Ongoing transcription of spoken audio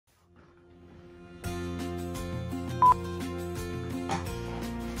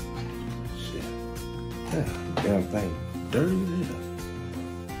Yeah, damn thing dirty there.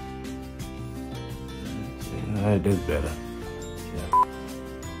 Alright, that's better. Yeah.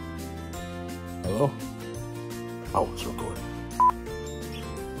 Hello? Oh, it's recording.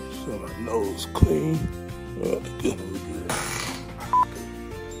 So my nose clean. Good.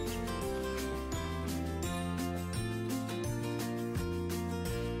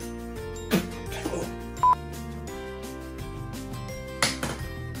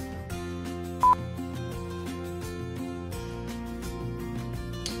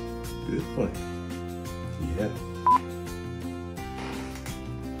 Good point. Yeah.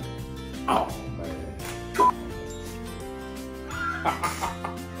 Oh man.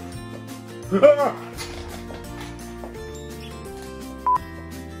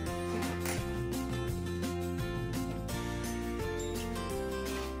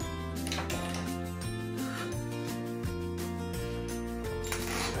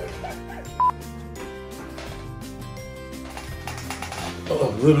 Oh,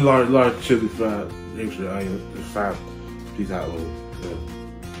 little large chili fried extra onion, 5 piece hot oil.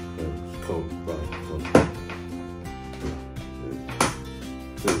 It's cold, cold.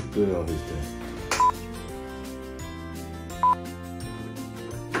 Good on this thing.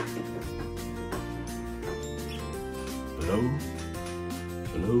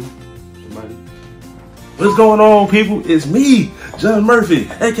 Hello, somebody. What's going on, people? It's me, John Murphy,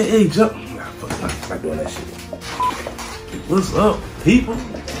 aka John. Nah, fuck, not doing that shit. What's up, people?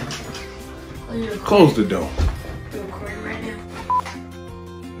 Close the door. You're recording right now?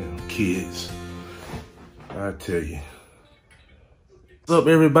 Damn kids. I tell you. What's up,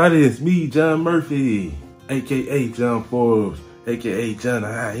 everybody? It's me, John Murphy, aka John Forbes, aka John the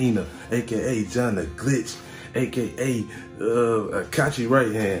Hyena, aka John the Glitch, aka Akachi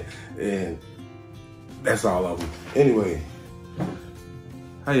Right Hand, and that's all of them. Anyway,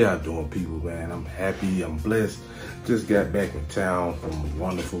 how y'all doing, people, man? I'm happy, I'm blessed. Just got back in town from a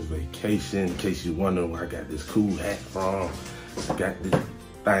wonderful vacation. In case you're wondering where I got this cool hat from, I got this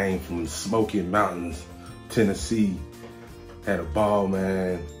thing from the Smoky Mountains, Tennessee. Had a ball,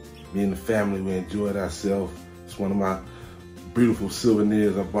 man. Me and the family, we enjoyed ourselves. It's one of my beautiful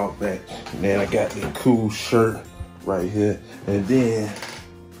souvenirs I brought back. Man, I got this cool shirt right here. And then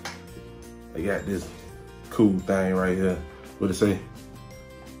I got this cool thing right here. What it say?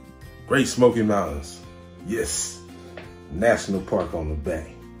 Great Smoky Mountains. Yes. National Park on the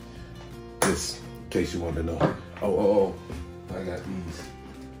back. Just in case you want to know. Oh. I got these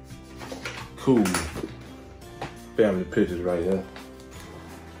cool family pictures right here.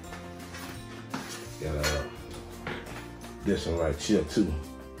 Got this one right here too.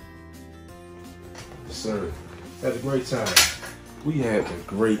 Yes, sir. Had a great time. We had a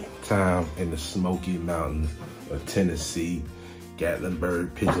great time in the Smoky Mountains of Tennessee,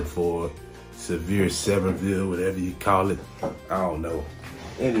 Gatlinburg, Pigeon Forge, Severe Severnville, whatever you call it. I don't know.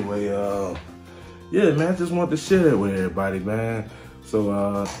 Anyway, yeah, man, I just wanted to share that with everybody, man.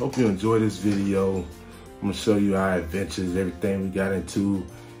 So hope you enjoy this video. I'm gonna show you our adventures, everything we got into,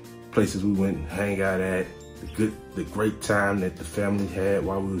 places we went and hang out at, the great time that the family had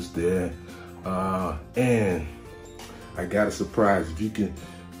while we was there. And I got a surprise. If you can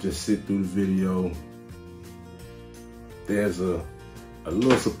just sit through the video, there's a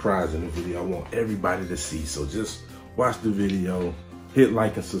little surprise in the video I want everybody to see. So just watch the video, hit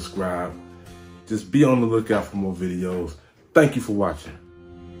like and subscribe. Just be on the lookout for more videos. Thank you for watching.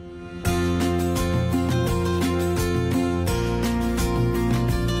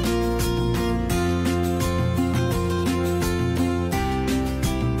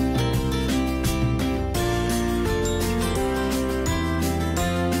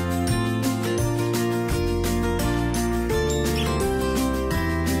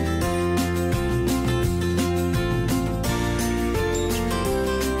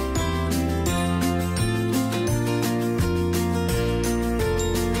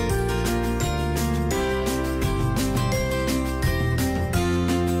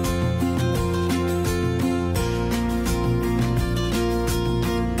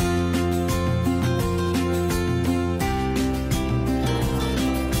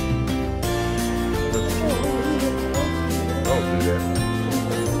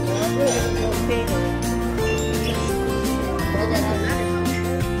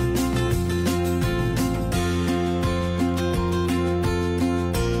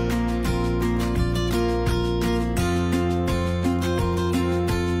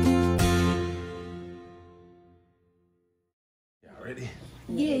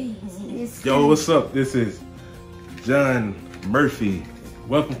 Yes. Yo, what's up? This is John Murphy.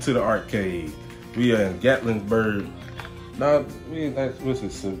 Welcome to the arcade. We are in Gatlinburg. Now, what's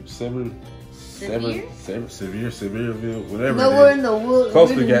it, Sevierville, whatever Nowhere it is. in the woods. Close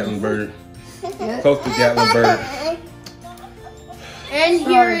to Gatlinburg. Close to Gatlinburg. And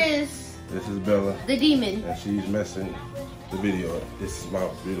here is This is Bella. the demon. And she's messing the video up. This is my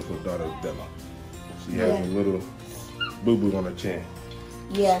beautiful daughter, Bella. She has a little boo-boo on her chin.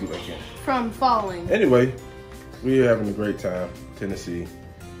 Yeah. From falling. Anyway, we're having a great time. Tennessee.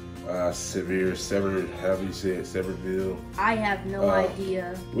 However you say it, Sevierville. I have no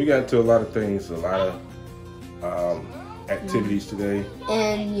idea. We got into a lot of things, a lot of activities today.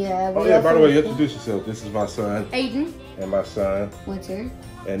 And Oh yeah, by the way, introduce yourself. This is my son. Aiden. And my son. Winter.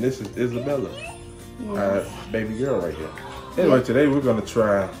 And this is Isabella. Our baby girl right here. Anyway, today we're gonna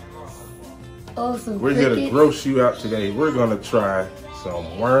try. We're here to gross you out today. We're gonna try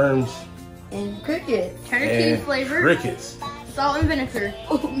some worms and crickets. Cheddar cheese flavor. Crickets. Salt and vinegar.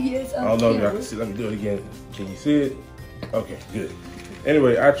 Oh yes. I don't know if y'all can see. Let me do it again. Can you see it? Okay, good.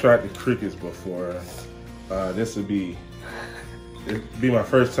 Anyway, I tried the crickets before. This would be my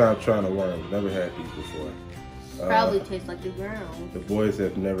first time trying the worms. Never had these before. Probably tastes like the ground. The boys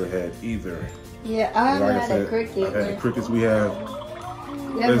have never had either. Yeah, I haven't had a cricket. I've had the crickets. We have.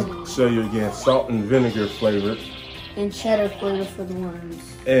 Let's show you again. Salt and vinegar flavored. And cheddar flavor for the worms.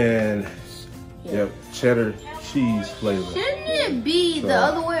 And cheddar cheese flavor. Shouldn't it be the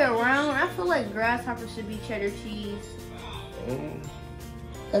other way around? I feel like grasshopper should be cheddar cheese.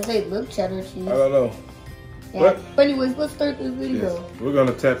 Cause they look cheddar cheese. I don't know. Yeah. But anyways, let's start this video. Yes, we're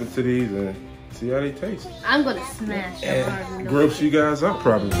gonna tap into these and see how they taste. I'm gonna smash them. And gross you guys up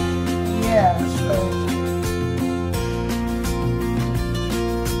probably. Yeah.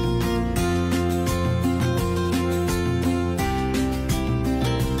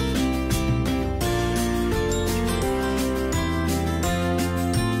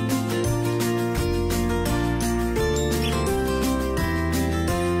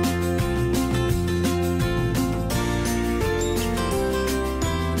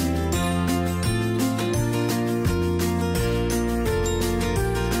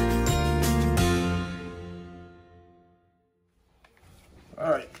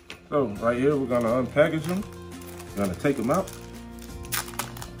 Alright, so right here we're gonna unpackage them. We're gonna take them out.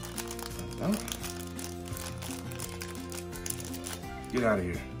 Get out of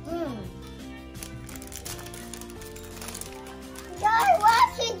here. Dad,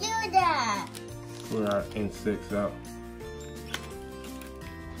 why'd you do that? Clear our insects out.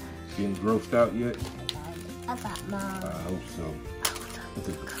 Getting grossed out yet? I got Mom. I hope so.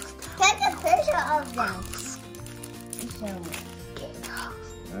 Take a picture of them.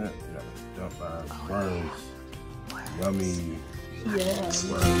 Yeah, dump our worms. Yummy. Yeah. Worms.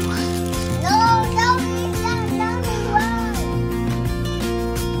 No, don't eat that. Don't eat worms.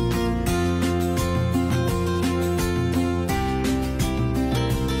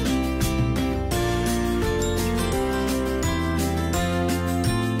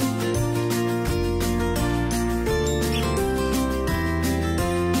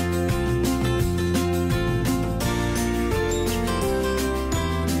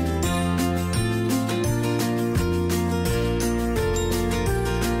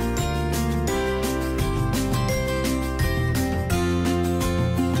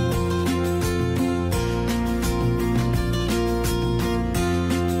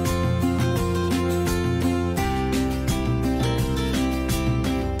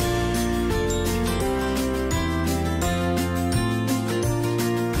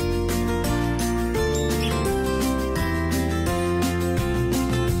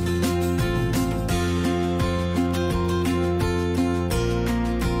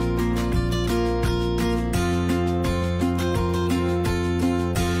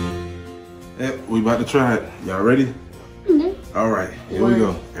 We about to try it. Y'all ready? All right, here we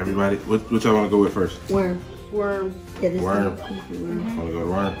go. Everybody, what y'all want to go with first? Worm. Worm. Yeah, this Worm. Worm. Want to go to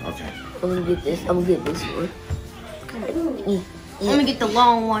worm? Okay. I'm gonna get this. I'm gonna get this one. Let me get the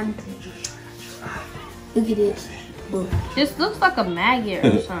long one. Look at it. Look. This looks like a maggot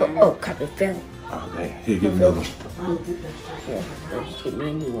or something. Oh, crap, it fell. Oh, dang. Here, get another one. Yeah, I'll just get me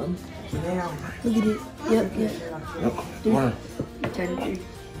a new one. Look at it. Yep. Yep. Worm.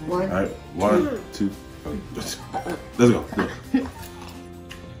 One. All right, 1, 2. Let's go.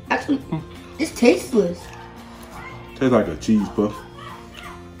 Actually, it's tasteless. Tastes like a cheese puff.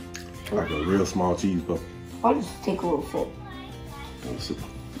 Like a real small cheese puff. I'll just take a little sip.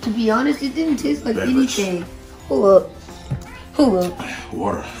 To be honest, it didn't taste like anything. Hold up.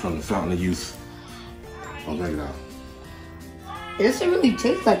 Water from the fountain of youth. I'll drink it out. It doesn't really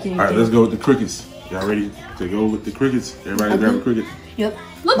taste like anything. All right, let's go with the crickets. Y'all ready to go with the crickets? Everybody grab a cricket. Yep.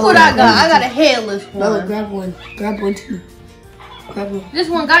 Look what I got. I got a headless one. Bella, grab one. Grab one too. This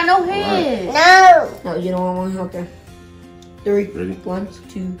one got no head. Right. No, you don't want one out there. 3. Ready? 1,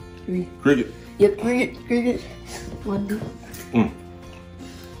 2, 3. Cricket. Yep, cricket. 1, 2.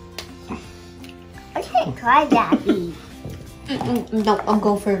 I can't try Daddy. No, I'm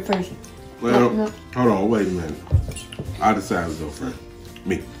going for it first. Well, No. hold on, wait a minute. I decided to go first.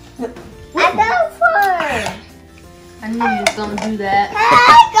 Me. I go first. I knew you was gonna do that. I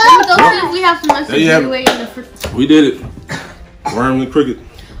Let me go see if we have some There you have away in the fridge. We did it. Worm the cricket.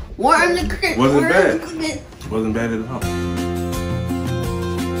 Worm the cricket. Wasn't Worm bad. the cricket. Wasn't bad at all.